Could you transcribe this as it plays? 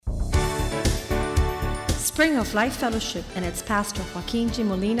Spring of Life Fellowship and its pastor Joaquin G.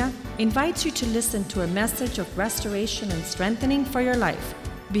 Molina invites you to listen to a message of restoration and strengthening for your life.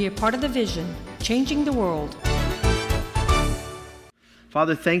 Be a part of the vision, changing the world.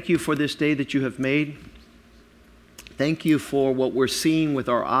 Father, thank you for this day that you have made. Thank you for what we're seeing with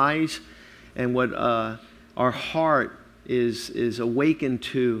our eyes and what our heart is awakened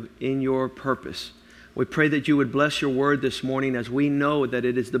to in your purpose. We pray that you would bless your word this morning as we know that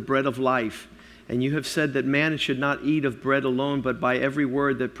it is the bread of life. And you have said that man should not eat of bread alone, but by every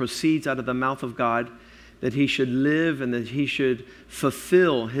word that proceeds out of the mouth of God, that he should live and that he should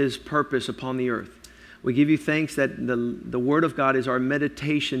fulfill his purpose upon the earth. We give you thanks that the word of God is our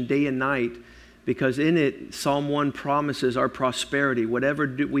meditation day and night, because in it, Psalm 1 promises our prosperity. Whatever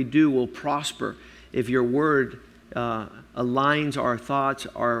we do will prosper if your word aligns our thoughts,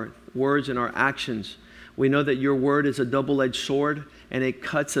 our words, and our actions. We know that your word is a double-edged sword, and it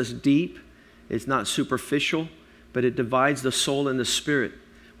cuts us deep. It's not superficial, but it divides the soul and the spirit.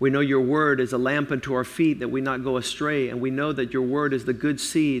 We know your word is a lamp unto our feet, that we not go astray, and we know that your word is the good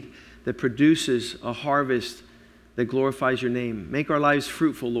seed that produces a harvest that glorifies your name. Make our lives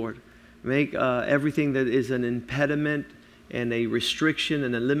fruitful, Lord. Make everything that is an impediment and a restriction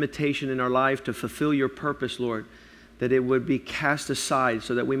and a limitation in our life to fulfill your purpose, Lord, that it would be cast aside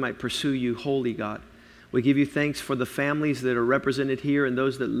so that we might pursue you, holy God. We give you thanks for the families that are represented here and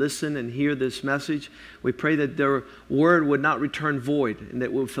those that listen and hear this message. We pray that their word would not return void and that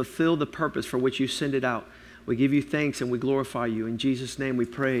it would fulfill the purpose for which you send it out. We give you thanks and we glorify you. In Jesus' name we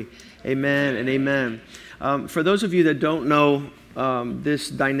pray. Amen and amen. For those of you that don't know this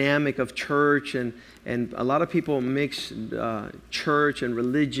dynamic of church, and a lot of people mix church and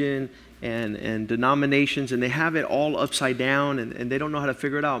religion and denominations, and they have it all upside down, and they don't know how to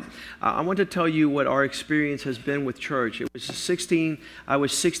figure it out. I want to tell you what our experience has been with church. I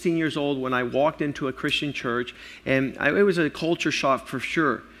was 16 years old when I walked into a Christian church, and it was a culture shock for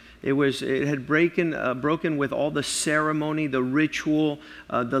sure. It had broken with all the ceremony, the ritual,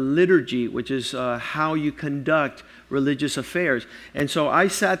 the liturgy, which is how you conduct religious affairs. And so I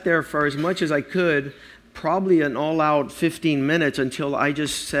sat there for as much as I could, probably an all-out 15 minutes, until I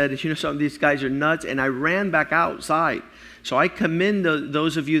just said, you know something, these guys are nuts, and I ran back outside. So I commend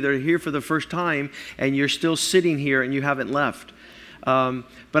those of you that are here for the first time, and you're still sitting here and you haven't left.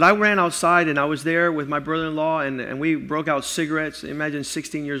 But I ran outside, and I was there with my brother-in-law, and we broke out cigarettes. Imagine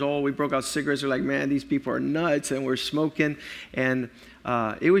 16 years old, we broke out cigarettes. We're like, man, these people are nuts, and we're smoking. And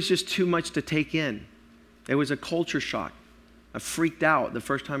it was just too much to take in. It was a culture shock. I freaked out the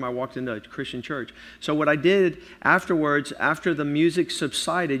first time I walked into a Christian church. So what I did afterwards, after the music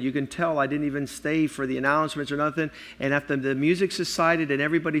subsided, you can tell I didn't even stay for the announcements or nothing. And after the music subsided and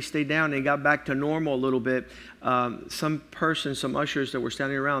everybody stayed down and got back to normal a little bit, some ushers that were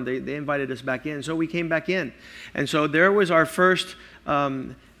standing around, they invited us back in. So we came back in. And so there was our first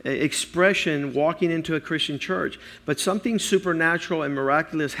expression walking into a Christian church. But something supernatural and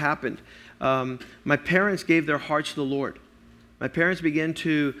miraculous happened. My parents gave their hearts to the Lord. My parents began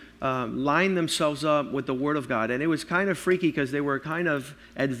to line themselves up with the Word of God. And it was kind of freaky because they were kind of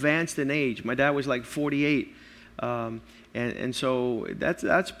advanced in age. My dad was like 48. And so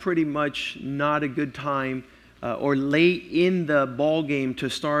that's pretty much not a good time or late in the ball game to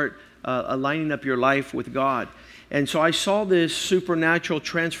start aligning up your life with God. And so I saw this supernatural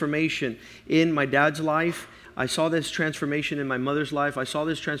transformation in my dad's life. I saw this transformation in my mother's life. I saw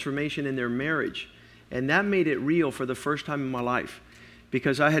this transformation in their marriage. And that made it real for the first time in my life,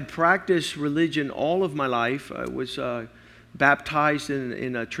 because I had practiced religion all of my life. I was baptized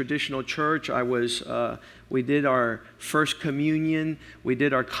in a traditional church. We did our first communion. We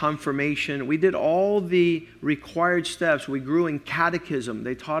did our confirmation. We did all the required steps. We grew in catechism.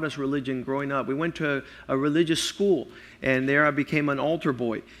 They taught us religion growing up. We went to a religious school, and there I became an altar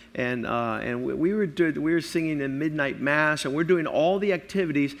boy. And we were singing in midnight mass, and we're doing all the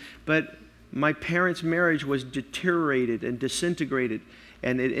activities, but my parents' marriage was deteriorated and disintegrated,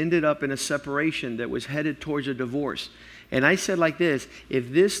 and it ended up in a separation that was headed towards a divorce. And I said like this: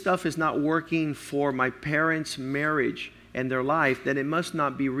 if this stuff is not working for my parents' marriage and their life, then it must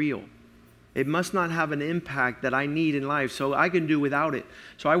not be real. It must not have an impact that I need in life, so I can do without it.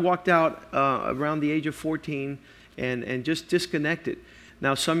 So I walked out around the age of 14 and just disconnected.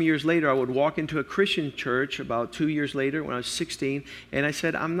 Now, some years later, I would walk into a Christian church about 2 years later when I was 16, and I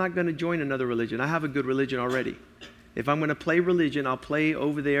said, I'm not going to join another religion. I have a good religion already. If I'm going to play religion, I'll play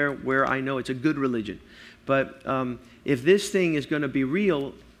over there where I know it's a good religion. But if this thing is going to be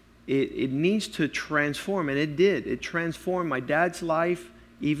real, it needs to transform, and it did. It transformed my dad's life,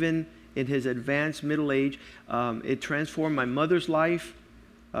 even in his advanced middle age. It transformed my mother's life.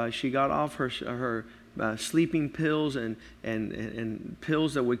 She got off her sleeping pills and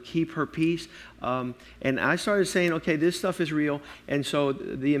pills that would keep her peace. And I started saying, okay, this stuff is real. And so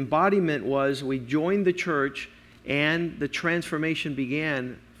the embodiment was we joined the church, and the transformation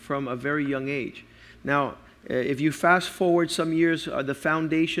began from a very young age. Now, if you fast forward some years, the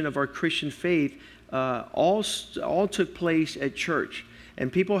foundation of our Christian faith all took place at church.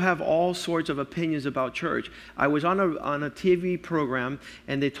 And people have all sorts of opinions about church. I was on a TV program,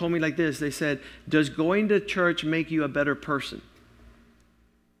 and they told me like this. They said, does going to church make you a better person?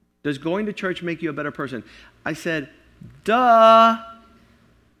 Does going to church make you a better person? I said, duh.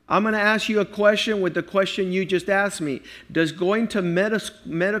 I'm going to ask you a question with the question you just asked me. Does going to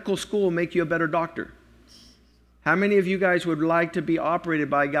medical school make you a better doctor? How many of you guys would like to be operated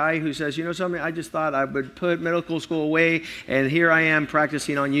by a guy who says, you know something, I just thought I would put medical school away, and here I am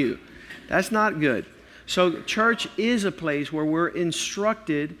practicing on you? That's not good. So church is a place where we're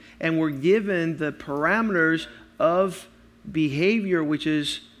instructed and we're given the parameters of behavior which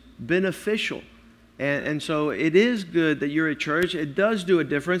is beneficial. And so it is good that you're at church. It does do a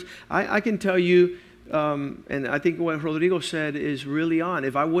difference. I can tell you, and I think what Rodrigo said is really on.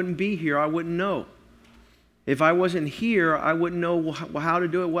 If I wouldn't be here, I wouldn't know. If I wasn't here, I wouldn't know how to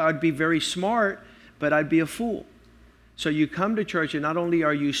do it. Well, I'd be very smart, but I'd be a fool. So you come to church, and not only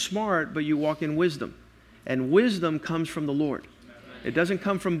are you smart, but you walk in wisdom. And wisdom comes from the Lord. It doesn't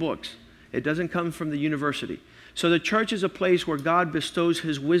come from books. It doesn't come from the university. So the church is a place where God bestows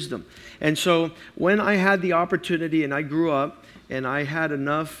His wisdom. And so when I had the opportunity, and I grew up, and I had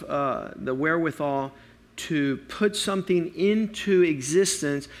enough, the wherewithal to put something into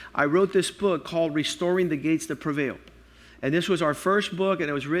existence, I wrote this book called Restoring the Gates That Prevail. And this was our first book, and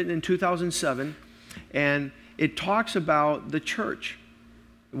it was written in 2007. And it talks about the church.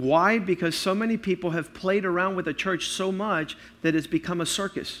 Why? Because so many people have played around with the church so much that it's become a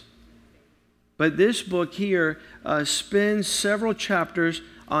circus. But this book here spends several chapters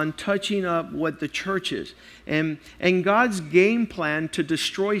on touching up what the church is. And God's game plan to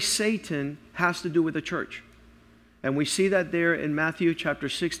destroy Satan has to do with the church. And we see that there in Matthew chapter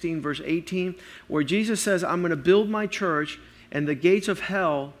 16, verse 18, where Jesus says, I'm going to build my church, and the gates of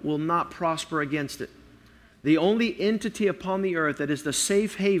hell will not prosper against it. The only entity upon the earth that is the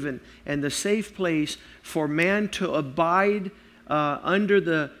safe haven and the safe place for man to abide under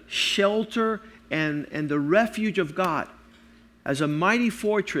the shelter and the refuge of God. As a mighty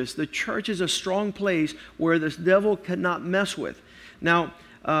fortress, the church is a strong place where the devil cannot mess with. Now,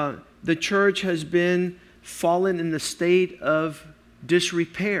 the church has been fallen in the state of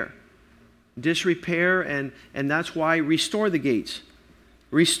disrepair. And that's why restore the gates.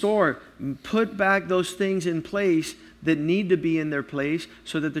 Restore, put back those things in place that need to be in their place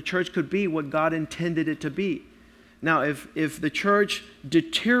so that the church could be what God intended it to be. Now, if the church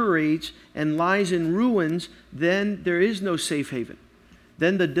deteriorates and lies in ruins, then there is no safe haven.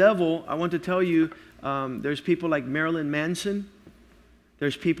 Then the devil, I want to tell you, there's people like Marilyn Manson.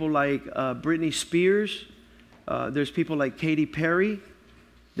 There's people like Britney Spears. There's people like Katy Perry.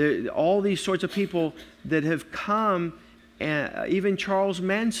 All these sorts of people that have come, even Charles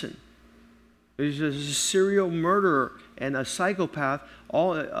Manson. There's a serial murderer and a psychopath.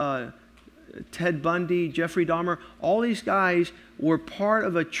 Ted Bundy, Jeffrey Dahmer, all these guys were part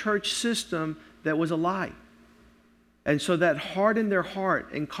of a church system that was a lie. And so that hardened their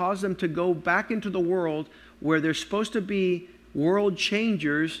heart and caused them to go back into the world where they're supposed to be world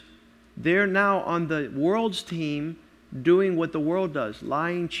changers. They're now on the world's team doing what the world does,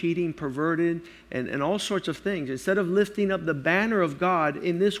 lying, cheating, perverted, and all sorts of things. Instead of lifting up the banner of God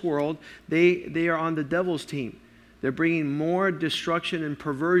in this world, they are on the devil's team. They're bringing more destruction and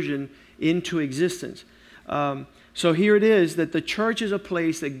perversion into existence. So here it is that the church is a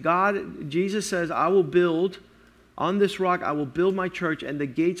place that Jesus says, I will build, on this rock I will build my church, and the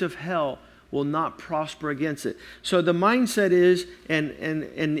gates of hell will not prosper against it. So the mindset is, and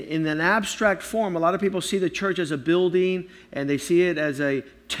in an abstract form, a lot of people see the church as a building, and they see it as a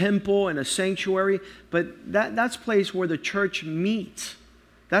temple and a sanctuary, but that's a place where the church meets.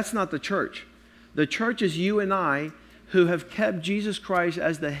 That's not the church. The church is you and I who have kept Jesus Christ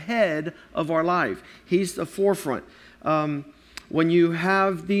as the head of our life. He's the forefront. When you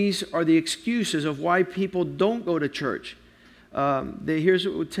have these are the excuses of why people don't go to church. Here's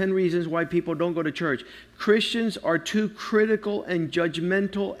 10 reasons why people don't go to church. Christians are too critical and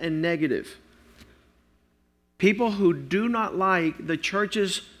judgmental and negative. People who do not like the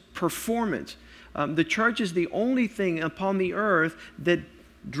church's performance. The church is the only thing upon the earth that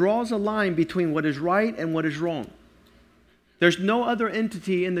draws a line between what is right and what is wrong. There's no other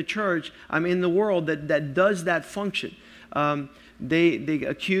entity in the church, in the world that does that function. They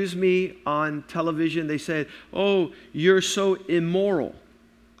accused me on television. They said, "Oh, you're so immoral."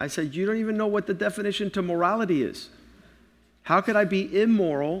 I said, "You don't even know what the definition to morality is. How could I be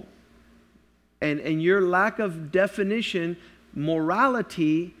immoral? And your lack of definition,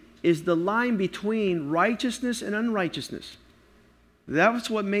 morality is the line between righteousness and unrighteousness. That's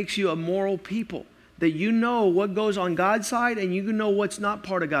what makes you a moral people. That you know what goes on God's side and you know what's not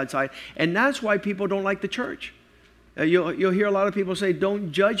part of God's side. And that's why people don't like the church. You'll hear a lot of people say,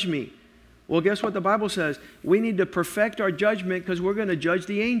 "Don't judge me." Well, guess what the Bible says? We need to perfect our judgment because we're going to judge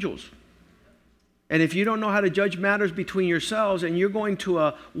the angels. And if you don't know how to judge matters between yourselves and you're going to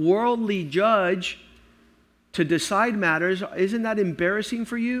a worldly judge to decide matters, isn't that embarrassing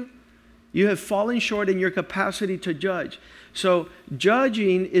for you? You have fallen short in your capacity to judge. So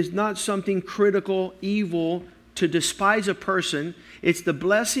judging is not something critical, evil, to despise a person. It's the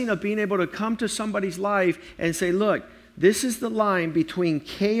blessing of being able to come to somebody's life and say, "Look, this is the line between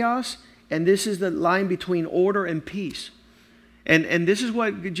chaos and this is the line between order and peace." And this is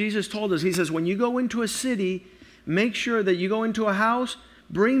what Jesus told us. He says, when you go into a city, make sure that you go into a house,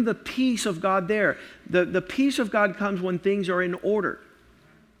 bring the peace of God there. The peace of God comes when things are in order.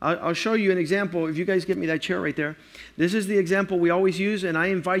 I'll show you an example. If you guys get me that chair right there. This is the example we always use, and I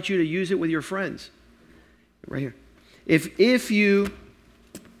invite you to use it with your friends. Right here. If you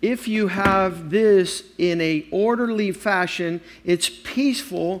have this in a orderly fashion, it's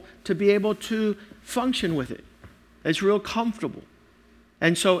peaceful to be able to function with it. It's real comfortable.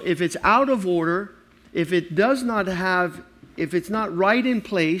 And so if it's out of order, if it's not right in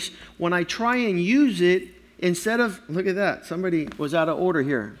place, when I try and use it, instead of, look at that, somebody was out of order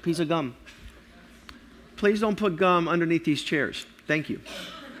here, piece of gum. Please don't put gum underneath these chairs. Thank you.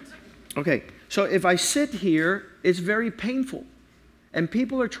 Okay, so if I sit here, it's very painful. And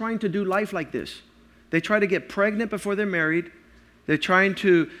people are trying to do life like this. They try to get pregnant before they're married. They're trying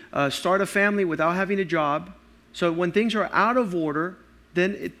to start a family without having a job. So when things are out of order,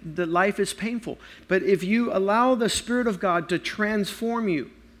 then the life is painful. But if you allow the Spirit of God to transform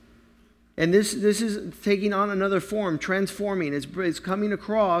you, and this is taking on another form, transforming, it's coming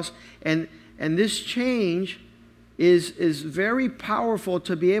across, and this change is very powerful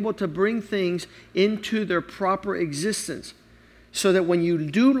to be able to bring things into their proper existence. So that when you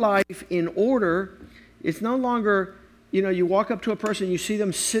do life in order, it's no longer, you walk up to a person, you see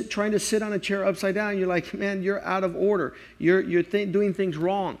them trying to sit on a chair upside down, you're like, "Man, you're out of order. You're doing things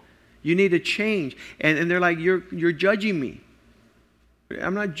wrong. You need to change." And they're like, you're judging me.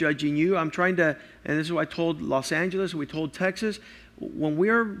 I'm not judging you. I'm trying to, and this is what I told Los Angeles, we told Texas, when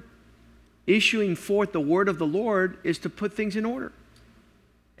we're issuing forth the word of the Lord is to put things in order.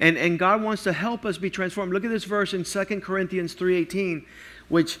 And God wants to help us be transformed. Look at this verse in 2 Corinthians 3:18,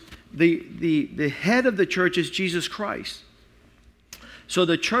 which the head of the church is Jesus Christ. So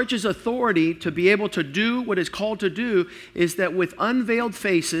the church's authority to be able to do what it's called to do is that with unveiled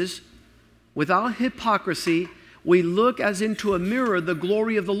faces, without hypocrisy, we look as into a mirror the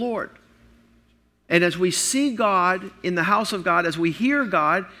glory of the Lord. And as we see God in the house of God, as we hear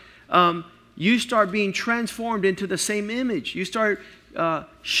God, you start being transformed into the same image. You start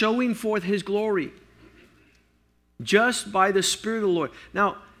showing forth His glory just by the Spirit of the Lord.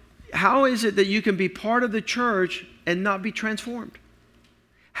 Now, how is it that you can be part of the church and not be transformed?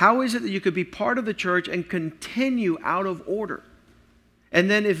 How is it that you could be part of the church and continue out of order? And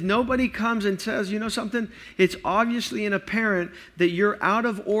then if nobody comes and says, something, it's obviously and apparent that your out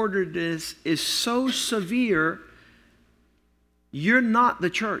of orderness is so severe, you're not the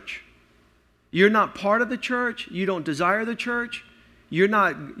church. You're not part of the church. You don't desire the church.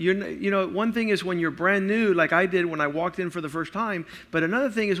 One thing is when you're brand new, like I did when I walked in for the first time, but another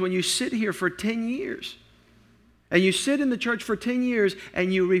thing is when you sit here for 10 years, and you sit in the church for 10 years,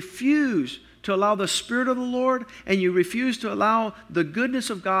 and you refuse to allow the Spirit of the Lord, and you refuse to allow the goodness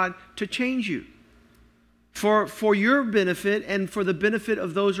of God to change you for your benefit and for the benefit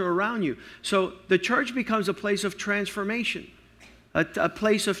of those who are around you. So the church becomes a place of transformation. A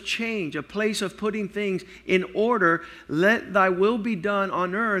place of change, a place of putting things in order. Let thy will be done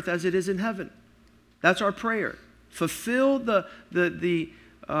on earth as it is in heaven. That's our prayer. Fulfill the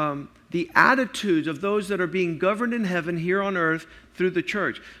attitudes of those that are being governed in heaven here on earth through the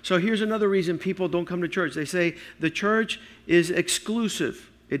church. So here's another reason people don't come to church. They say the church is exclusive.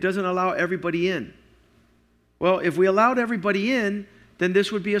 It doesn't allow everybody in. Well, if we allowed everybody in, then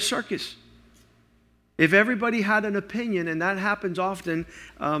this would be a circus. If everybody had an opinion, and that happens often,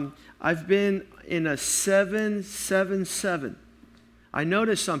 I've been in a 777. I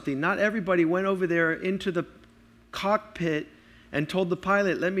noticed something. Not everybody went over there into the cockpit and told the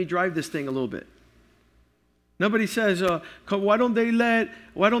pilot, "Let me drive this thing a little bit." Nobody says, why don't they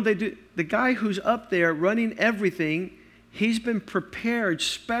do? The guy who's up there running everything, he's been prepared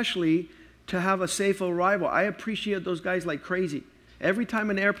specially to have a safe arrival. I appreciate those guys like crazy. Every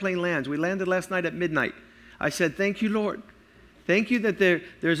time an airplane lands, we landed last night at midnight. I said, thank you, Lord. Thank you that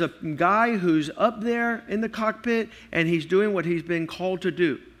there's a guy who's up there in the cockpit and he's doing what he's been called to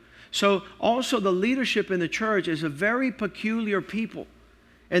do. So also the leadership in the church is a very peculiar people.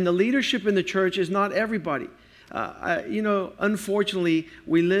 And the leadership in the church is not everybody. Unfortunately,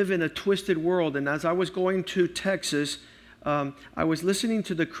 we live in a twisted world. And as I was going to Texas, I was listening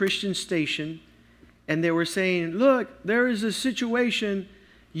to the Christian station, and they were saying, look, there is a situation.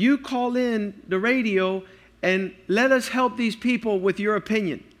 You call in the radio and let us help these people with your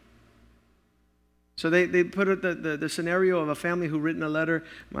opinion. So they put the scenario of a family who written a letter,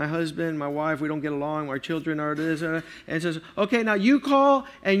 my husband, my wife, we don't get along, our children are this, and it says, okay, now you call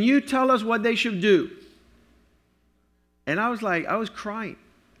and you tell us what they should do. And I was crying,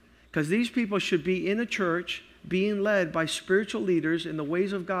 because these people should be in a church being led by spiritual leaders in the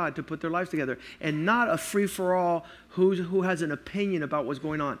ways of God to put their lives together, and not a free-for-all who has an opinion about what's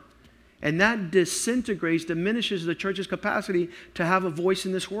going on. And that diminishes the church's capacity to have a voice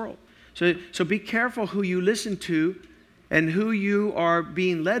in this world. So be careful who you listen to and who you are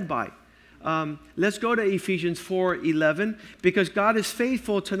being led by. Let's go to Ephesians 4:11, because God is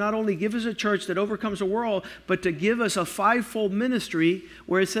faithful to not only give us a church that overcomes the world, but to give us a fivefold ministry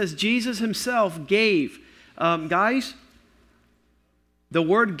where it says Jesus himself gave. Guys, the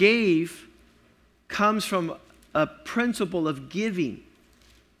word gave comes from a principle of giving.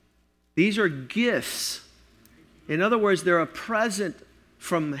 These are gifts. In other words, they're a present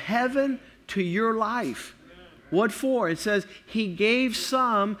from heaven to your life. What for? It says he gave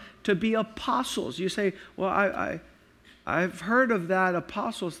some to be apostles. You say, well, I've heard of that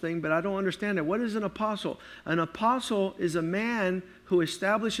apostles thing, but I don't understand it. What is an apostle? An apostle is a man who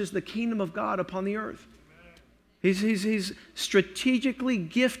establishes the kingdom of God upon the earth. He's strategically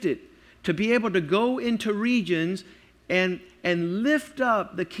gifted to be able to go into regions and lift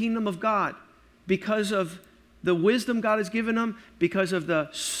up the kingdom of God because of the wisdom God has given him, because of the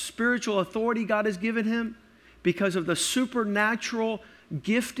spiritual authority God has given him, because of the supernatural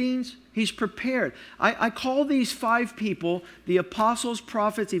giftings. He's prepared. I call these five people, the apostles,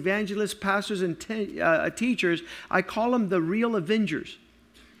 prophets, evangelists, pastors, and teachers, I call them the real Avengers.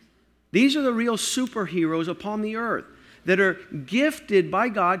 These are the real superheroes upon the earth that are gifted by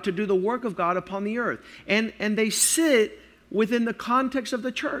God to do the work of God upon the earth. And they sit within the context of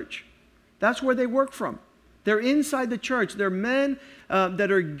the church. That's where they work from. They're inside the church. They're men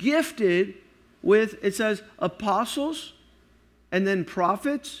that are gifted with, it says, apostles, and then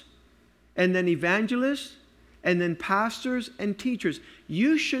prophets, and then evangelists, and then pastors and teachers.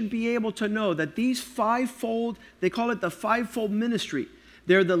 You should be able to know that these fivefold, they call it the fivefold ministry.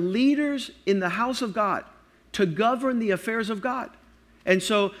 They're the leaders in the house of God to govern the affairs of God. And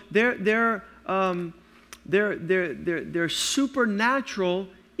so they're supernatural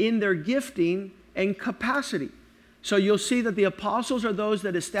in their gifting and capacity. So you'll see that the apostles are those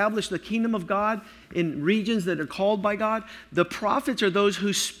that establish the kingdom of God in regions that are called by God. The prophets are those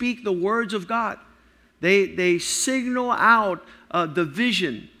who speak the words of God. They signal out the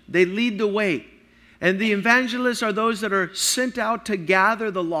vision. They lead the way. And the evangelists are those that are sent out to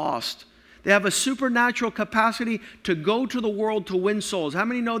gather the lost. They have a supernatural capacity to go to the world to win souls. How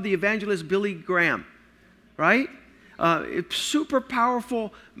many know the evangelist Billy Graham? Right? It's super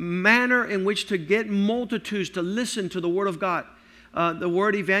powerful manner in which to get multitudes to listen to the word of God. The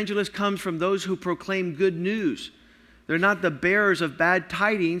word evangelist comes from those who proclaim good news. They're not the bearers of bad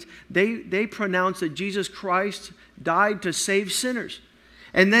tidings. They pronounce that Jesus Christ died to save sinners.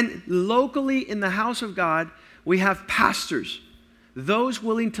 And then locally in the house of God, we have pastors. Those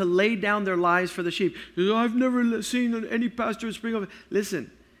willing to lay down their lives for the sheep. I've never seen any pastor spring up.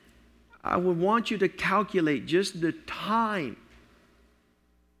 Listen, I would want you to calculate just the time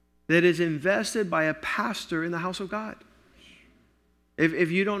that is invested by a pastor in the house of God.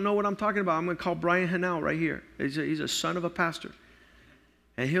 If you don't know what I'm talking about, I'm going to call Brian Hanau right here. He's a son of a pastor.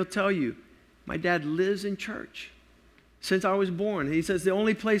 And he'll tell you, my dad lives in church since I was born. He says, the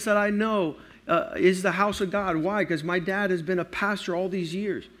only place that I know is the house of God. Why? Because my dad has been a pastor all these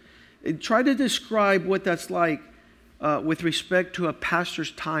years. Try to describe what that's like with respect to a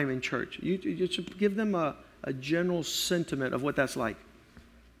pastor's time in church. You should give them a general sentiment of what that's like.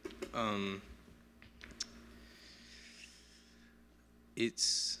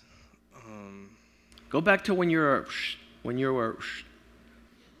 It's go back to when you were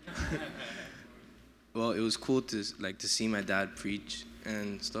well, it was cool to see my dad preach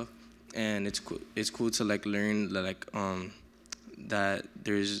and stuff. and it's cool to like learn like that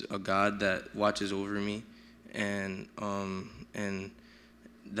there's a God that watches over me, and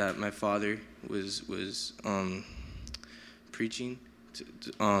that my father was preaching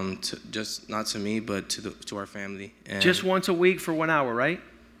to just not to me but to our family. And just once a week for 1 hour, right?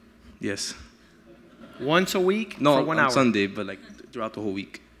 Yes. Once a week no, for 1 hour? On Sunday, but like throughout the whole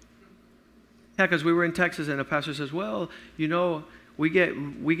week. Yeah, because we were in Texas and the pastor says, well, you know, we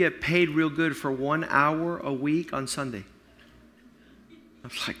get paid real good for 1 hour a week on Sunday. I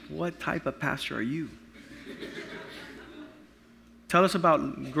was like, what type of pastor are you? Tell us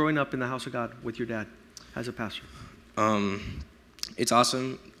about growing up in the house of God with your dad as a pastor. It's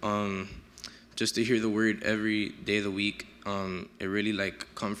awesome. Just to hear the word every day of the week. It really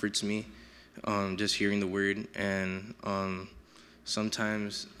like comforts me. Just hearing the word, and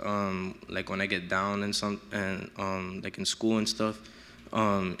sometimes like when I get down and like in school and stuff,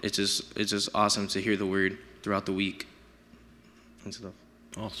 it's just awesome to hear the word throughout the week and stuff.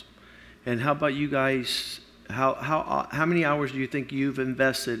 Awesome. And how about you guys? How many hours do you think you've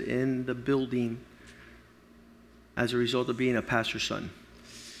invested in the building as a result of being a pastor's son?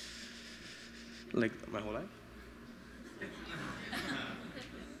 Like my whole life?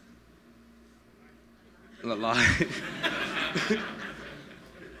 A lot.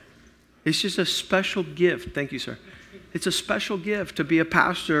 It's just a special gift. Thank you, sir. It's a special gift to be a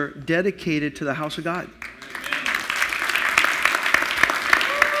pastor dedicated to the house of God.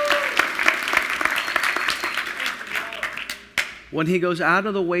 When he goes out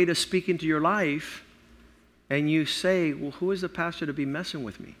of the way to speak into your life, and you say, well, who is the pastor to be messing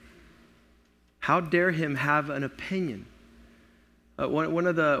with me? How dare him have an opinion? One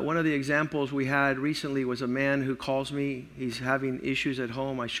of the examples we had recently was a man who calls me. He's having issues at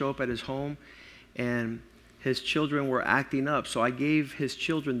home. I show up at his home, and his children were acting up. So I gave his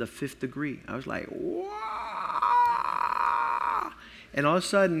children the 5th degree. I was like, wow. And all of a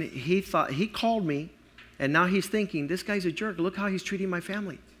sudden, he called me, and now he's thinking, this guy's a jerk. Look how he's treating my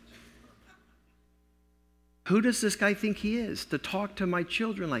family. Who does this guy think he is to talk to my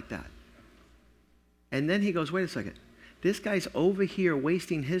children like that? And then he goes, wait a second. This guy's over here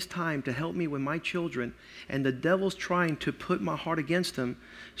wasting his time to help me with my children, and the devil's trying to put my heart against him,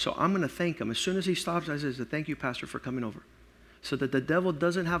 so I'm going to thank him. As soon as he stops, I say, thank you, Pastor, for coming over. So that the devil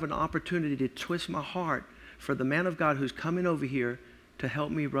doesn't have an opportunity to twist my heart for the man of God who's coming over here to help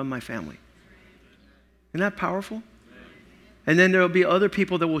me run my family. Isn't that powerful? And then there will be other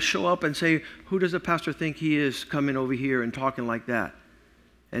people that will show up and say, who does the pastor think he is coming over here and talking like that?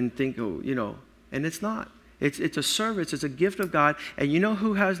 And think, oh, you know, and it's not. It's a service. It's a gift of God. And you know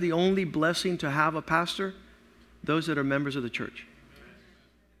who has the only blessing to have a pastor? Those that are members of the church.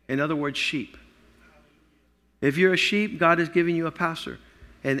 In other words, sheep. If you're a sheep, God is giving you a pastor.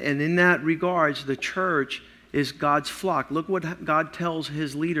 And in that regards, the church is God's flock. Look what God tells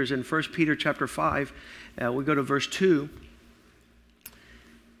his leaders in 1 Peter chapter 5. We go to verse 2.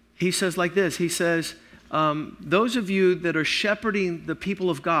 He says like this. He says, those of you that are shepherding the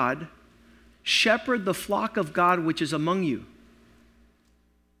people of God, shepherd the flock of God which is among you.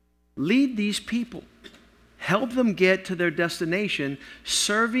 Lead these people. Help them get to their destination,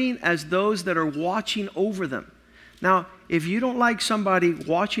 serving as those that are watching over them. Now, if you don't like somebody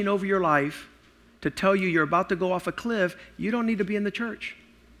watching over your life to tell you you're about to go off a cliff, you don't need to be in the church.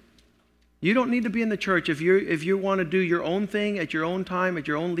 You don't need to be in the church if you want to do your own thing at your own time, at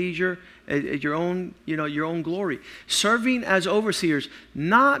your own leisure, at your own, your own glory. Serving as overseers,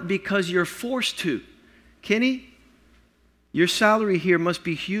 not because you're forced to. Kenny, your salary here must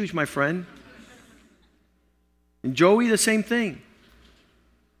be huge, my friend. And Joey, the same thing.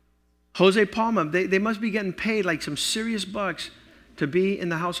 Jose Palma, they must be getting paid like some serious bucks to be in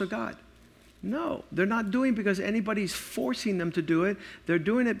the house of God. No, they're not doing it because anybody's forcing them to do it. They're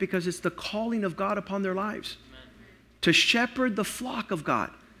doing it because it's the calling of God upon their lives. Amen. To shepherd the flock of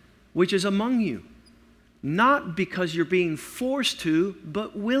God, which is among you. Not because you're being forced to,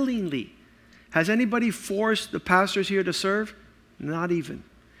 but willingly. Has anybody forced the pastors here to serve? Not even.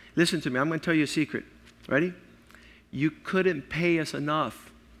 Listen to me, I'm going to tell you a secret. Ready? You couldn't pay us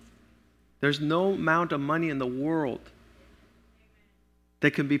enough. There's no amount of money in the world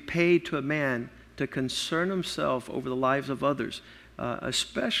that can be paid to a man to concern himself over the lives of others,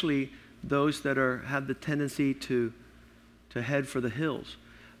 especially those that have the tendency to head for the hills.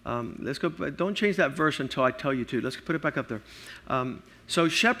 Let's go. Don't change that verse until I tell you to. Let's put it back up there. So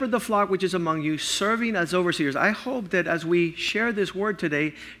shepherd the flock which is among you, serving as overseers. I hope that as we share this word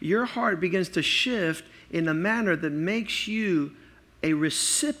today, your heart begins to shift in a manner that makes you a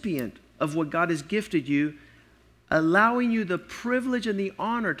recipient of what God has gifted you, allowing you the privilege and the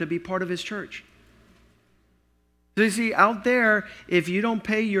honor to be part of His church. So you see, out there, if you don't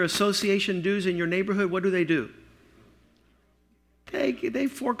pay your association dues in your neighborhood, what do? They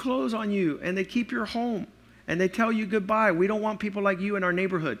foreclose on you, and they keep your home, and they tell you goodbye. We don't want people like you in our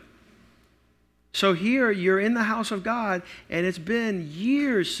neighborhood. So here, you're in the house of God, and it's been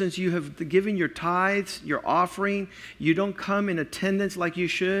years since you have given your tithes, your offering. You don't come in attendance like you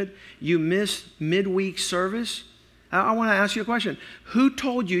should. You miss midweek service. I want to ask you a question. Who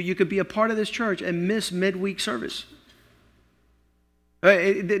told you you could be a part of this church and miss midweek service?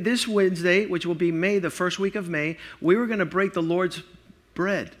 This Wednesday, which will be May, the first week of May, we were going to break the Lord's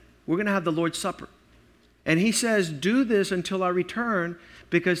bread. We're going to have the Lord's Supper. And He says, do this until I return,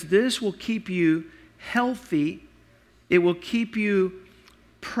 because this will keep you healthy, it will keep you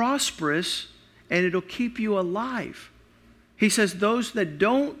prosperous, and it'll keep you alive. He says those that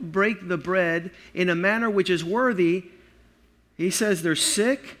don't break the bread in a manner which is worthy, He says they're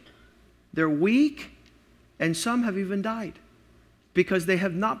sick, they're weak, and some have even died because they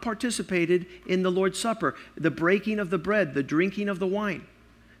have not participated in the Lord's Supper, the breaking of the bread, the drinking of the wine.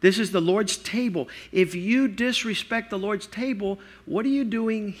 This is the Lord's table. If you disrespect the Lord's table, what are you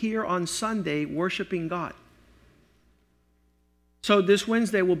doing here on Sunday worshiping God? So this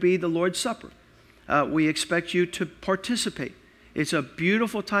Wednesday will be the Lord's Supper. We expect you to participate. It's a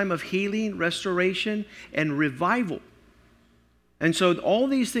beautiful time of healing, restoration, and revival. And so all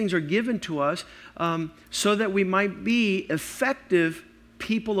these things are given to us so that we might be effective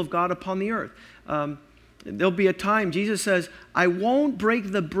people of God upon the earth. There'll be a time, Jesus says, I won't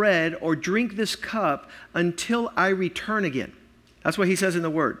break the bread or drink this cup until I return again. That's what He says in the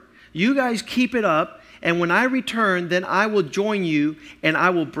Word. You guys keep it up, and when I return, then I will join you, and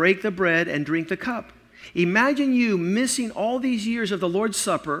I will break the bread and drink the cup. Imagine you missing all these years of the Lord's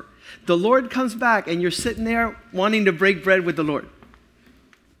Supper. The Lord comes back, and you're sitting there wanting to break bread with the Lord.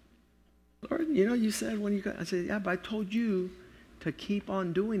 Lord, you said when you got, I said, yeah, but I told you to keep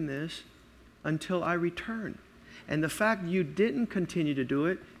on doing this until I return. And the fact you didn't continue to do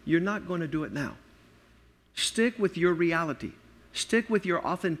it, you're not going to do it now. Stick with your reality. Stick with your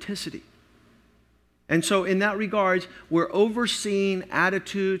authenticity. And so in that regards, we're overseeing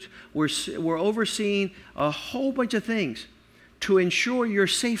attitudes. We're overseeing a whole bunch of things to ensure your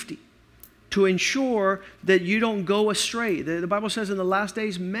safety, to ensure that you don't go astray. The Bible says in the last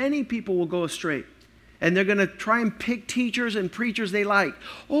days, many people will go astray. And they're going to try and pick teachers and preachers they like.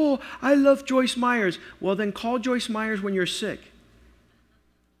 Oh, I love Joyce Myers. Well, then call Joyce Myers when you're sick.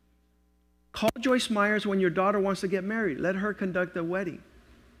 Call Joyce Myers when your daughter wants to get married. Let her conduct the wedding.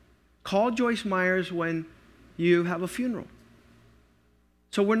 Call Joyce Myers when you have a funeral.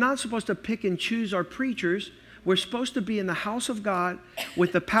 So we're not supposed to pick and choose our preachers. We're supposed to be in the house of God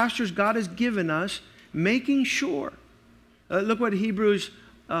with the pastors God has given us, making sure. Look what Hebrews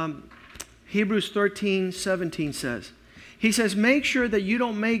 13:17 says. He says, make sure that you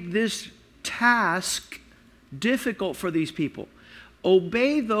don't make this task difficult for these people.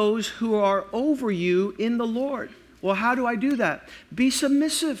 Obey those who are over you in the Lord. Well, how do I do that? Be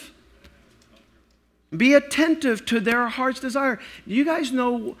submissive. Be attentive to their heart's desire. You guys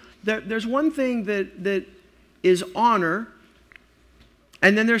know that there's one thing that is honor,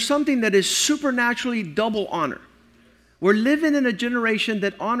 and then there's something that is supernaturally double honor. We're living in a generation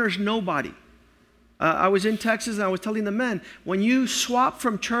that honors nobody. I was in Texas and I was telling the men, when you swap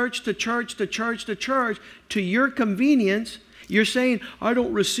from church to church to church to church to your convenience, you're saying, I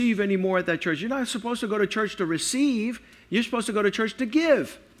don't receive anymore at that church. You're not supposed to go to church to receive. You're supposed to go to church to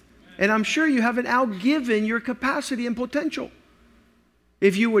give. And I'm sure you haven't outgiven your capacity and potential.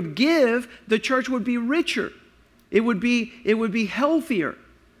 If you would give, the church would be richer. It would be healthier.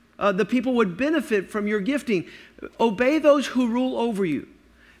 The people would benefit from your gifting. Obey those who rule over you.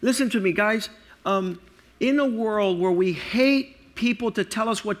 Listen to me, guys. In a world where we hate people to tell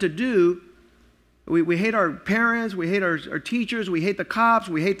us what to do, we hate our parents, we hate our teachers, we hate the cops,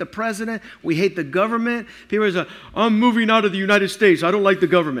 we hate the president, we hate the government. People say, I'm moving out of the United States. I don't like the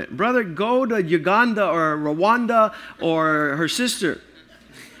government. Brother, go to Uganda or Rwanda or her sister.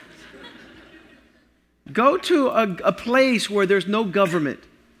 Go to a place where there's no government,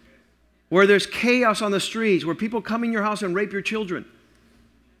 where there's chaos on the streets, where people come in your house and rape your children,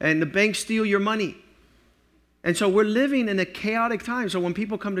 and the banks steal your money. And so we're living in a chaotic time. So when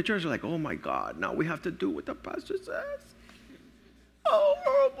people come to church, they're like, oh my God, now we have to do what the pastor says. Oh,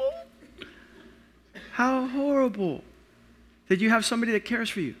 horrible. How horrible. That you have somebody that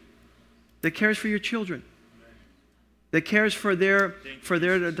cares for you, that cares for your children, that cares for their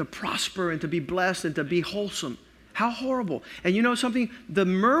to prosper and to be blessed and to be wholesome. How horrible. And you know something? The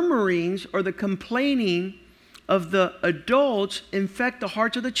murmurings or the complaining of the adults infect the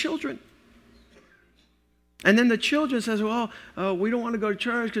hearts of the children. And then the children says, well, we don't want to go to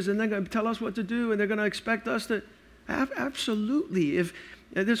church because then they're going to tell us what to do and they're going to expect us to. Absolutely. If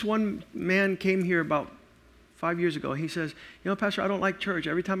this one man came here about 5 years ago, he says, Pastor, I don't like church.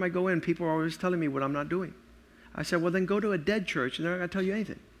 Every time I go in, people are always telling me what I'm not doing. I said, well, then go to a dead church and they're not going to tell you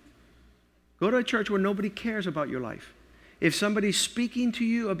anything. Go to a church where nobody cares about your life. If somebody's speaking to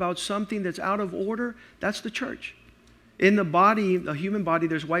you about something that's out of order, that's the church. In the body, the human body,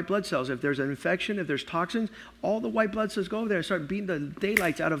 there's white blood cells. If there's an infection, if there's toxins, all the white blood cells go over there and start beating the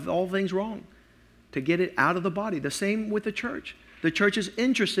daylights out of all things wrong to get it out of the body. The same with the church. The church is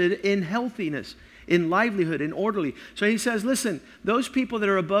interested in healthiness, in livelihood, in orderly. So he says, listen, those people that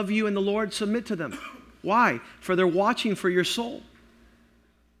are above you in the Lord, submit to them. Why? For they're watching for your soul.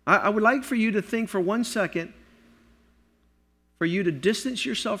 I would like for you to think for 1 second, for you to distance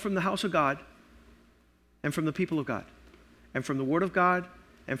yourself from the house of God and from the people of God and from the Word of God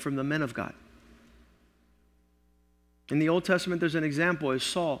and from the men of God. In the Old Testament, there's an example is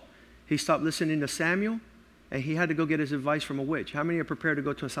Saul. He stopped listening to Samuel and he had to go get his advice from a witch. How many are prepared to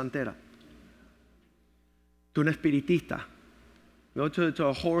go to a santera? To an espiritista. Go to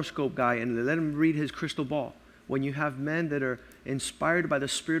a horoscope guy and let him read his crystal ball. When you have men that are inspired by the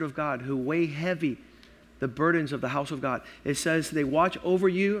Spirit of God who weigh heavy the burdens of the house of God. It says they watch over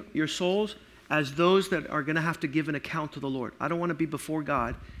you, your souls, as those that are going to have to give an account to the Lord. I don't want to be before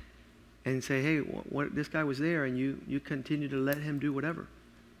God and say, hey, this guy was there and you continue to let him do whatever.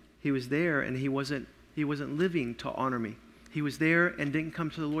 He was there and he wasn't living to honor me. He was there and didn't come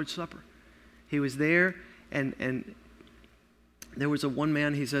to the Lord's Supper. He was there and there was one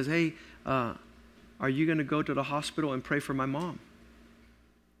man, he says, hey, are you going to go to the hospital and pray for my mom?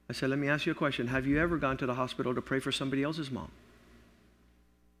 I said, let me ask you a question. Have you ever gone to the hospital to pray for somebody else's mom?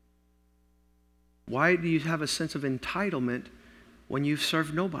 Why do you have a sense of entitlement when you've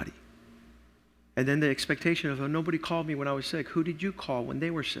served nobody? And then the expectation of, oh, nobody called me when I was sick. Who did you call when they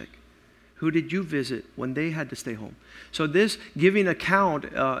were sick? Who did you visit when they had to stay home? So this giving account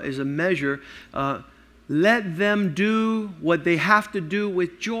is a measure. Let them do what they have to do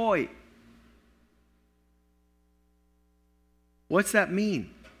with joy. What's that mean?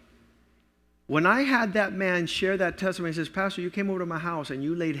 When I had that man share that testimony, he says, Pastor, you came over to my house and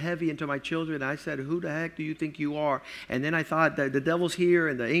you laid heavy into my children. And I said, who the heck do you think you are? And then I thought that the devil's here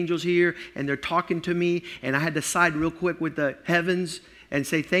and the angel's here and they're talking to me. And I had to side real quick with the heavens and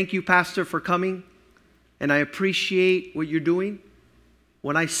say, thank you, Pastor, for coming. And I appreciate what you're doing.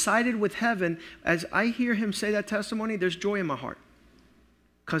 When I sided with heaven, as I hear him say that testimony, there's joy in my heart.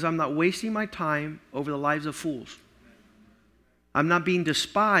 Because I'm not wasting my time over the lives of fools. I'm not being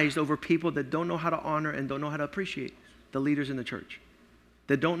despised over people that don't know how to honor and don't know how to appreciate the leaders in the church.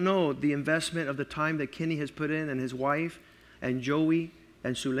 That don't know the investment of the time that Kenny has put in and his wife and Joey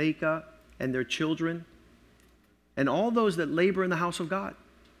and Suleika and their children and all those that labor in the house of God.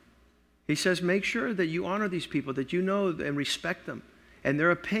 He says, make sure that you honor these people, that you know and respect them. And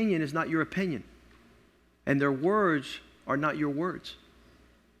their opinion is not your opinion. And their words are not your words.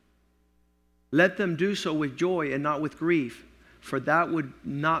 Let them do so with joy and not with grief. For that would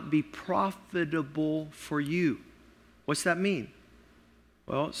not be profitable for you. What's that mean?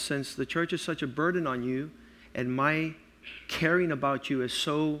 Well, since the church is such a burden on you and my caring about you is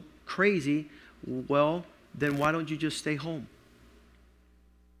so crazy, well, then why don't you just stay home?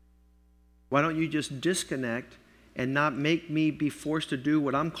 Why don't you just disconnect and not make me be forced to do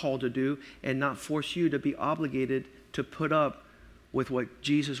what I'm called to do and not force you to be obligated to put up with what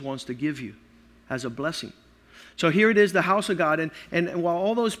Jesus wants to give you as a blessing? So here it is, the house of God. And while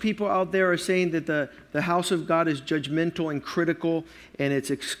all those people out there are saying that the house of God is judgmental and critical and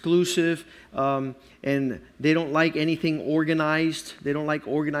it's exclusive and they don't like anything organized, they don't like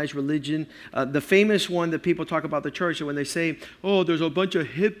organized religion. The famous one that people talk about the church, when they say, oh, there's a bunch of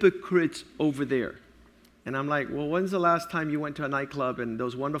hypocrites over there. And I'm like, well, when's the last time you went to a nightclub and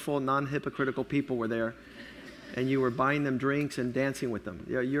those wonderful non-hypocritical people were there and you were buying them drinks and dancing with them?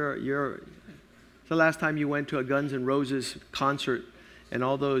 You're the last time you went to a Guns N' Roses concert and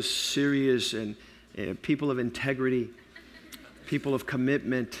all those serious and people of integrity, people of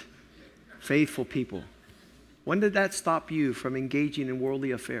commitment, faithful people? When did that stop you from engaging in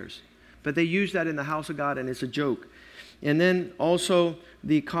worldly affairs? But they use that in the house of God and it's a joke. And then also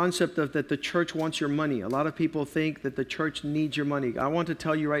the concept of that the church wants your money. A lot of people think that the church needs your money. I want to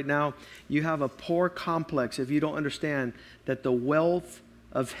tell you right now, you have a poor complex if you don't understand that the wealth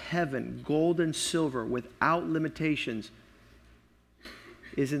of heaven, gold and silver, without limitations,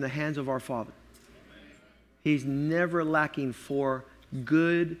 is in the hands of our Father. He's never lacking for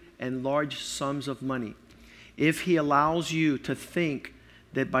good and large sums of money. if he allows you to think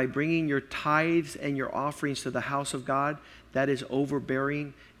that by bringing your tithes and your offerings to the house of God, that is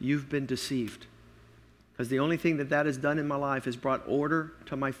overbearing, you've been deceived. Because the only thing that has done in my life is brought order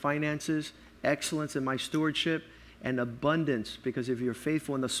to my finances, excellence in my stewardship, and abundance. Because if you're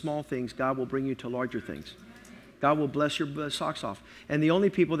faithful in the small things, God will bring you to larger things. God will bless your socks off. And the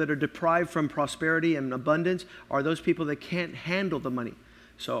only people that are deprived from prosperity and abundance are those people that can't handle the money.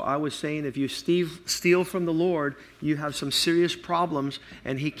 So I was saying, if you steal from the Lord, you have some serious problems,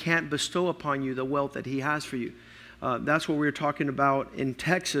 and he can't bestow upon you the wealth that he has for you. That's what we were talking about in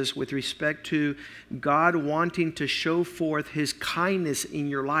Texas with respect to God wanting to show forth his kindness in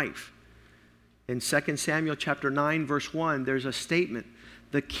your life. In 2 Samuel chapter 9, verse 1, there's a statement.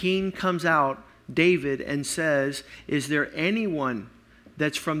 The king comes out, David, and says, is there anyone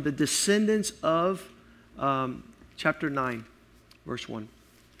that's from the descendants of, chapter 9, verse 1.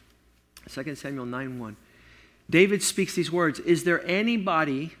 2 Samuel 9:1. David speaks these words, is there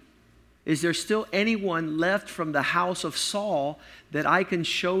still anyone left from the house of Saul that I can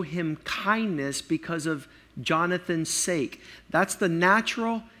show him kindness because of Jonathan's sake? That's the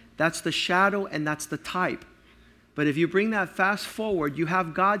natural, that's the shadow, and that's the type. But if you bring that fast forward, you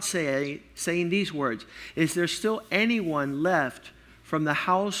have God saying these words, is there still anyone left from the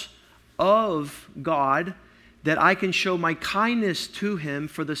house of God that I can show my kindness to him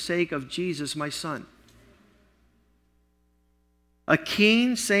for the sake of Jesus, my son? A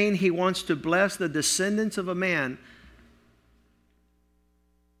king saying he wants to bless the descendants of a man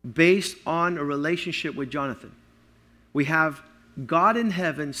based on a relationship with Jonathan. We have God in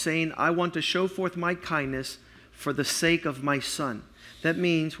heaven saying, I want to show forth my kindness for the sake of my son. That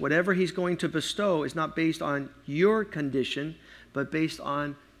means whatever he's going to bestow is not based on your condition, but based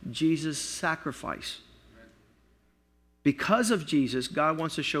on Jesus' sacrifice. Because of Jesus, God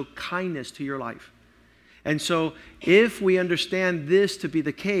wants to show kindness to your life. And so if we understand this to be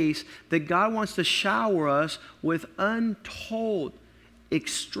the case, that God wants to shower us with untold,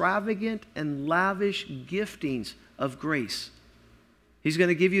 extravagant, and lavish giftings of grace. He's going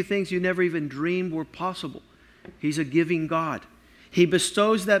to give you things you never even dreamed were possible. He's a giving God. He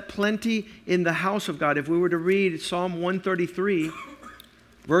bestows that plenty in the house of God. If we were to read Psalm 133,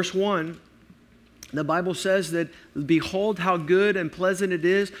 verse 1, the Bible says that, behold how good and pleasant it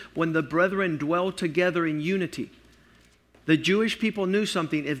is when the brethren dwell together in unity. The Jewish people knew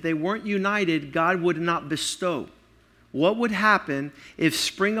something. If they weren't united, God would not bestow. What would happen if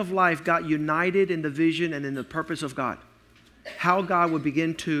Spring of Life got united in the vision and in the purpose of God? How God would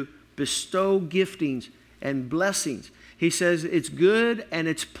begin to bestow giftings and blessings. He says it's good and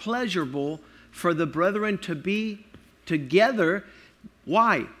it's pleasurable for the brethren to be together.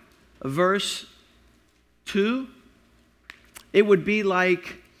 Why? Verse 2, it would be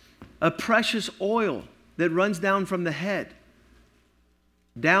like a precious oil that runs down from the head,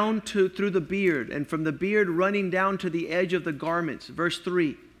 down through the beard, and from the beard running down to the edge of the garments. Verse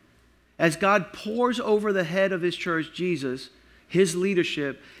 3, as God pours over the head of his church, Jesus, his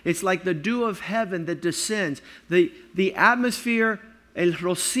leadership, it's like the dew of heaven that descends. The atmosphere, el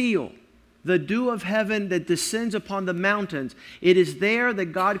rocío, the dew of heaven that descends upon the mountains. It is there that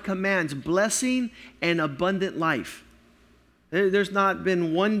God commands blessing and abundant life. There's not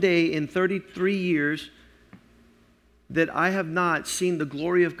been one day in 33 years that I have not seen the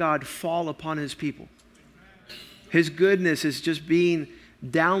glory of God fall upon his people. His goodness is just being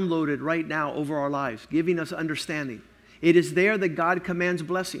downloaded right now over our lives, giving us understanding. It is there that God commands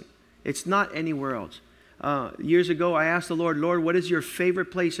blessing. It's not anywhere else. Years ago, I asked the Lord, what is your favorite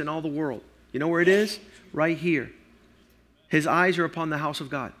place in all the world? You know where it is? Right here. His eyes are upon the house of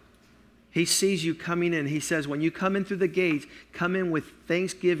God. He sees you coming in. He says, when you come in through the gates, come in with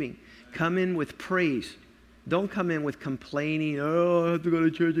thanksgiving. Come in with praise. Don't come in with complaining. Oh, I have to go to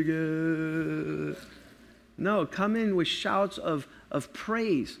church again. No, come in with shouts of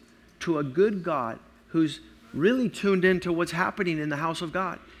praise to a good God who's really tuned into what's happening in the house of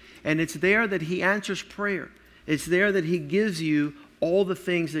God. And it's there that he answers prayer. It's there that he gives you all the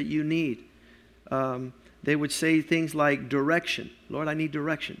things that you need. They would say things like direction. Lord, I need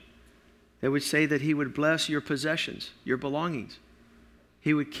direction. They would say that he would bless your possessions, your belongings.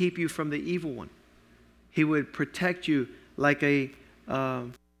 He would keep you from the evil one. He would protect you like a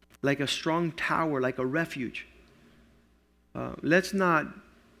strong tower, like a refuge. Let's not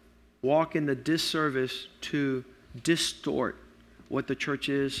walk in the disservice to distort what the church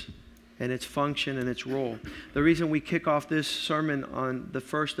is and its function and its role. The reason we kick off this sermon on the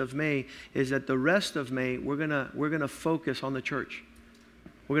 1st of May is that the rest of May, we're gonna focus on the church.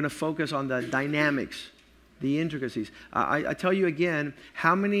 We're gonna focus on the dynamics, the intricacies. I tell you again,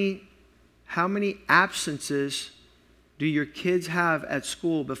 how many How many absences do your kids have at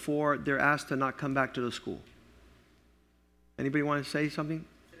school before they're asked to not come back to the school? Anybody want to say something?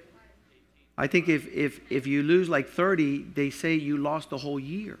 I think if you lose like 30, they say you lost the whole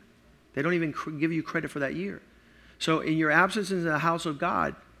year. They don't even give you credit for that year. So in your absences in the house of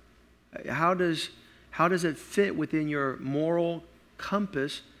God, how does it fit within your moral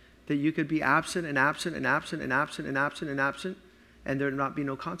compass that you could be absent and absent and absent and absent and absent and absent and there not be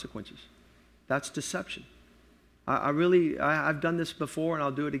no consequences? That's deception. I've done this before and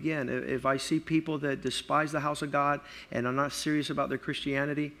I'll do it again. If I see people that despise the house of God and are not serious about their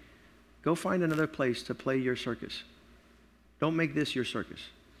Christianity, go find another place to play your circus. Don't make this your circus.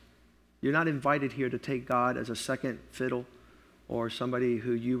 You're not invited here to take God as a second fiddle or somebody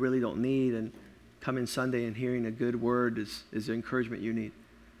who you really don't need, and coming Sunday and hearing a good word is the encouragement you need.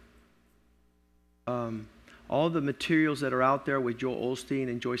 All the materials that are out there with Joel Osteen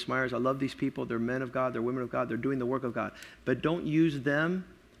and Joyce Myers, I love these people. They're men of God. They're women of God. They're doing the work of God. But don't use them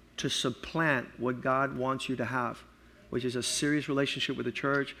to supplant what God wants you to have, which is a serious relationship with the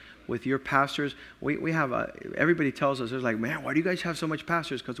church, with your pastors. We have everybody tells us, they're like, man, why do you guys have so much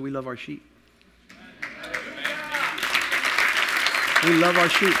pastors? Because we love our sheep. We love our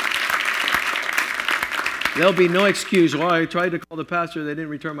sheep. There'll be no excuse. Well, I tried to call the pastor. They didn't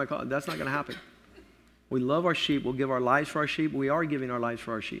return my call. That's not going to happen. We love our sheep. We'll give our lives for our sheep. We are giving our lives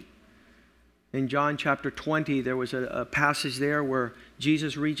for our sheep. In John chapter 20, there was a passage there where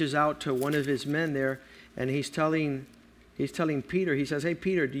Jesus reaches out to one of his men there, and he's telling Peter, he says, hey,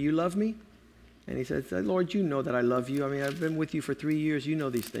 Peter, do you love me? And he says, Lord, you know that I love you. I mean, I've been with you for 3 years. You know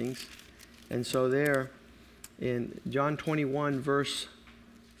these things. And so there in John 21, verse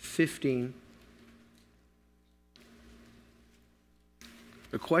 15,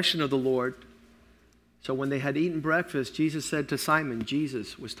 the question of the Lord. So when they had eaten breakfast, Jesus said to Simon,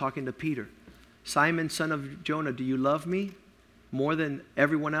 Jesus was talking to Peter, Simon, son of Jonah, do you love me more than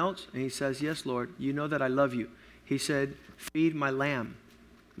everyone else? And he says, yes, Lord, you know that I love you. He said, feed my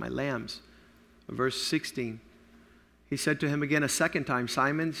lambs. Verse 16, he said to him again a second time,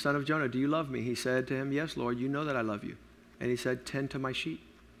 Simon, son of Jonah, do you love me? He said to him, yes, Lord, you know that I love you. And he said, tend to my sheep.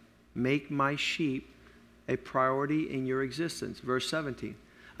 Make my sheep a priority in your existence. Verse 17.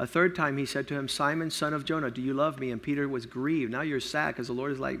 A third time he said to him, Simon, son of Jonah, do you love me? And Peter was grieved. Now you're sad because the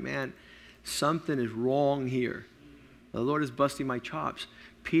Lord is like, man, something is wrong here. The Lord is busting my chops.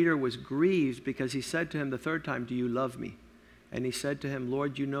 Peter was grieved because he said to him the third time, do you love me? And he said to him,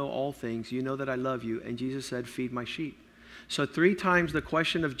 Lord, you know all things. You know that I love you. And Jesus said, feed my sheep. So 3 times the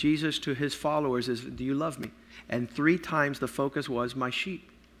question of Jesus to his followers is, do you love me? And 3 times the focus was my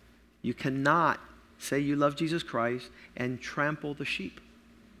sheep. You cannot say you love Jesus Christ and trample the sheep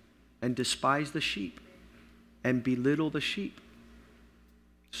and despise the sheep and belittle the sheep.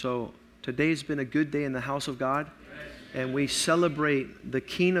 So today's been a good day in the house of God, and we celebrate the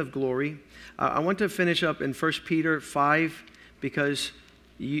King of Glory. I want to finish up in 1 Peter 5 because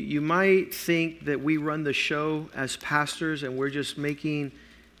you might think that we run the show as pastors and we're just making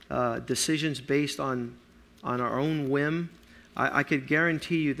decisions based on our own whim. I could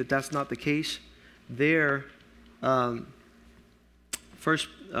guarantee you that that's not the case. There, 1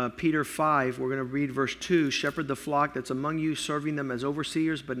 Peter 5, we're going to read verse 2. Shepherd the flock that's among you, serving them as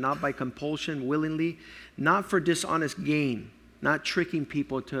overseers, but not by compulsion, willingly, not for dishonest gain, not tricking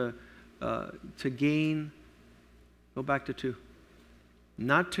people to gain. Go back to 2.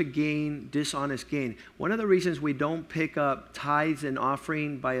 Not to gain dishonest gain. One of the reasons we don't pick up tithes and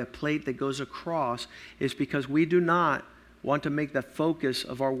offering by a plate that goes across is because we do not want to make the focus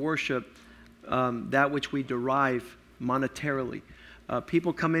of our worship that which we derive monetarily.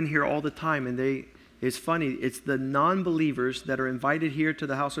 People come in here all the time, and it's funny, it's the non-believers that are invited here to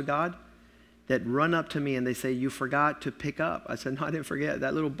the house of God that run up to me and they say, you forgot to pick up. I said, no, I didn't forget.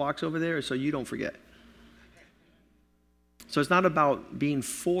 That little box over there is so you don't forget. So it's not about being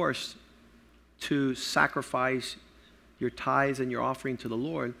forced to sacrifice your tithes and your offering to the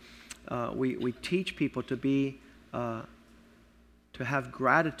Lord. We teach people to have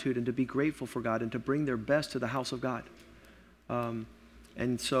gratitude and to be grateful for God and to bring their best to the house of God.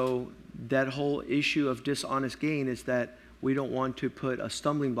 And so that whole issue of dishonest gain is that we don't want to put a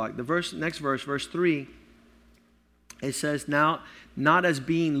stumbling block. Next verse, verse 3, it says, now, not as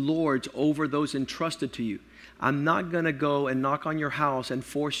being lords over those entrusted to you. I'm not going to go and knock on your house and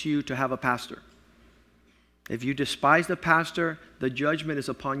force you to have a pastor. If you despise the pastor, the judgment is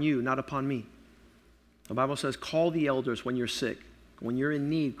upon you, not upon me. The Bible says, call the elders when you're sick. When you're in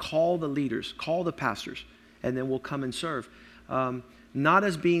need, call the leaders, call the pastors, and then we'll come and serve. Not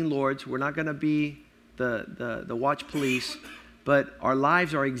as being lords. We're not going to be the watch police, but our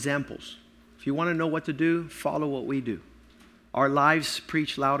lives are examples. If you want to know what to do, follow what we do. Our lives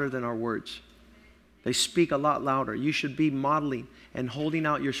preach louder than our words. They speak a lot louder. You should be modeling and holding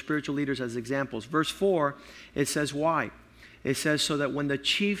out your spiritual leaders as examples. Verse 4, it says why? It says so that when the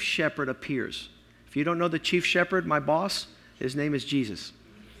chief shepherd appears. If you don't know the chief shepherd, my boss, his name is Jesus.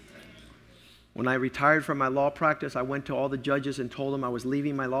 When I retired from my law practice, I went to all the judges and told them I was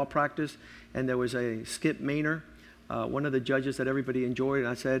leaving my law practice. And there was a Skip Maynor, one of the judges that everybody enjoyed. And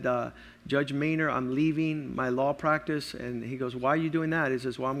I said, Judge Maynor, I'm leaving my law practice. And he goes, why are you doing that? He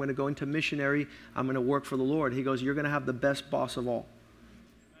says, well, I'm going to go into missionary. I'm going to work for the Lord. He goes, you're going to have the best boss of all.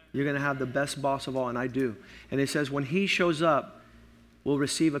 You're going to have the best boss of all. And I do. And it says, when he shows up, we'll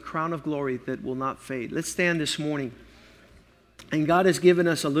receive a crown of glory that will not fade. Let's stand this morning. And God has given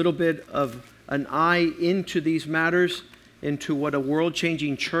us a little bit of an eye into these matters, into what a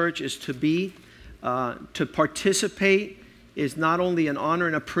world-changing church is to be. To participate is not only an honor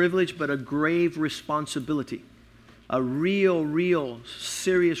and a privilege, but a grave responsibility. A real,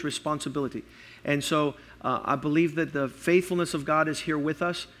 serious responsibility. And so I believe that the faithfulness of God is here with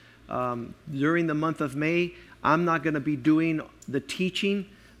us. During the month of May, I'm not going to be doing the teaching.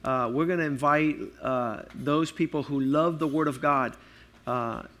 We're going to invite those people who love the Word of God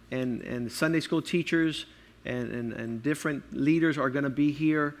and Sunday school teachers and different leaders are going to be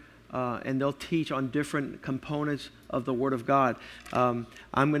here, and they'll teach on different components of the Word of God. I'm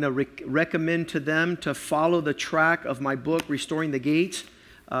going to recommend to them to follow the track of my book, Restoring the Gates,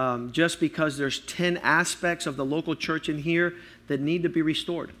 just because there's 10 aspects of the local church in here that need to be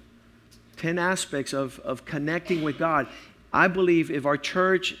restored. 10 aspects of connecting with God. I believe if our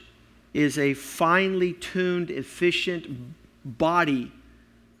church is a finely tuned, efficient body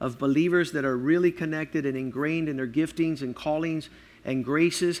of believers that are really connected and ingrained in their giftings and callings and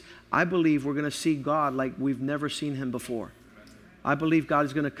graces, I believe we're going to see God like we've never seen Him before. I believe God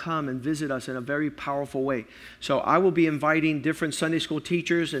is going to come and visit us in a very powerful way. So I will be inviting different Sunday school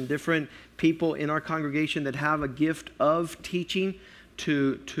teachers and different people in our congregation that have a gift of teaching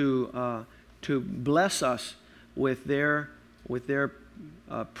to bless us with their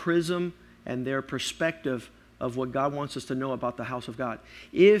prism and their perspective of what God wants us to know about the house of God.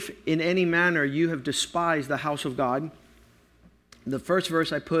 If in any manner you have despised the house of God, the first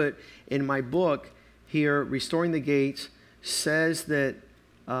verse I put in my book here, Restoring the Gates, says that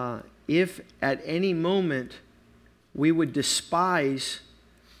if at any moment we would despise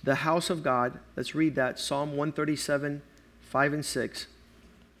the house of God, let's read that, Psalm 137, 5 and 6.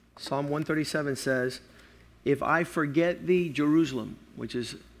 Psalm 137 says, if I forget thee, Jerusalem, which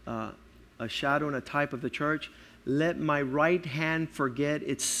is a shadow and a type of the church, let my right hand forget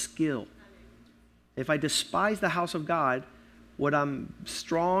its skill. If I despise the house of God, what I'm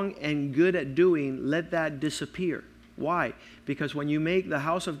strong and good at doing, let that disappear. Why? Because when you make the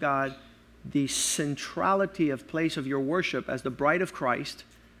house of God the centrality of place of your worship as the bride of Christ,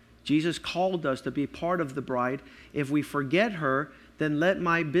 Jesus called us to be part of the bride. If we forget her, then let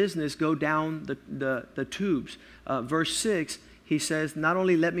my business go down the tubes. Verse 6, he says, not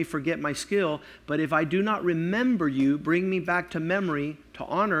only let me forget my skill, but if I do not remember you, bring me back to memory, to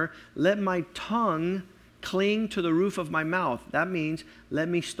honor, let my tongue cling to the roof of my mouth. That means let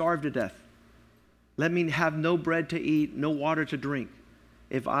me starve to death. Let me have no bread to eat, no water to drink.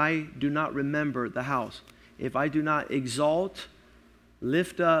 If I do not remember the house, if I do not exalt,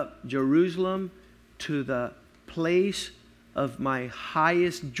 lift up Jerusalem to the place of my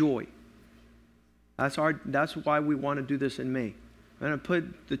highest joy. That's why we want to do this in May. We're going to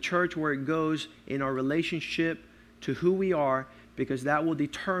put the church where it goes in our relationship to who we are, because that will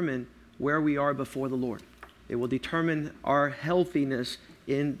determine where we are before the Lord. It will determine our healthiness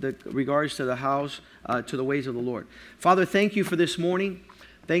in the regards to the house, to the ways of the Lord. Father, thank you for this morning.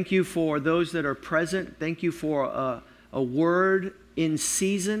 Thank you for those that are present. Thank you for a word in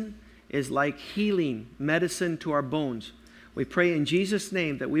season is like healing, medicine to our bones. We pray in Jesus'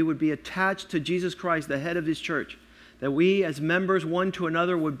 name that we would be attached to Jesus Christ, the head of His church, that we as members one to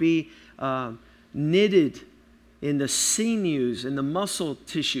another would be knitted in the sinews, in the muscle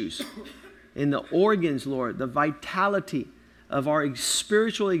tissues, in the organs, Lord. The vitality of our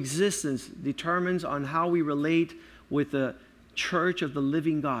spiritual existence determines on how we relate with the church of the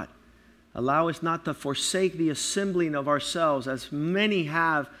living God. Allow us not to forsake the assembling of ourselves, as many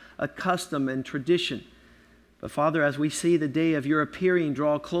have a custom and tradition. But Father, as we see the day of your appearing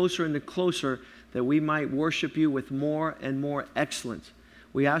draw closer and closer, that we might worship you with more and more excellence.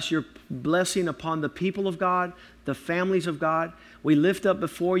 We ask your blessing upon the people of God, the families of God. We lift up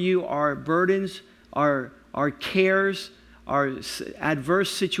before you our burdens, our cares, our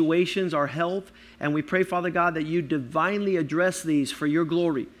adverse situations, our health. And we pray, Father God, that you divinely address these for your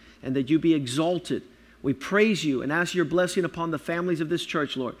glory. and that you be exalted. We praise you and ask your blessing upon the families of this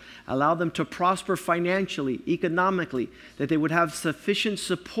church, Lord. Allow them to prosper financially, economically, that they would have sufficient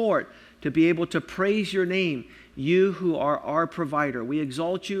support to be able to praise your name, you who are our provider. We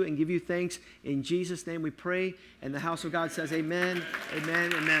exalt you and give you thanks. In Jesus' name we pray. And the house of God says amen,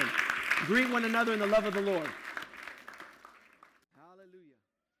 amen, amen. Greet one another in the love of the Lord.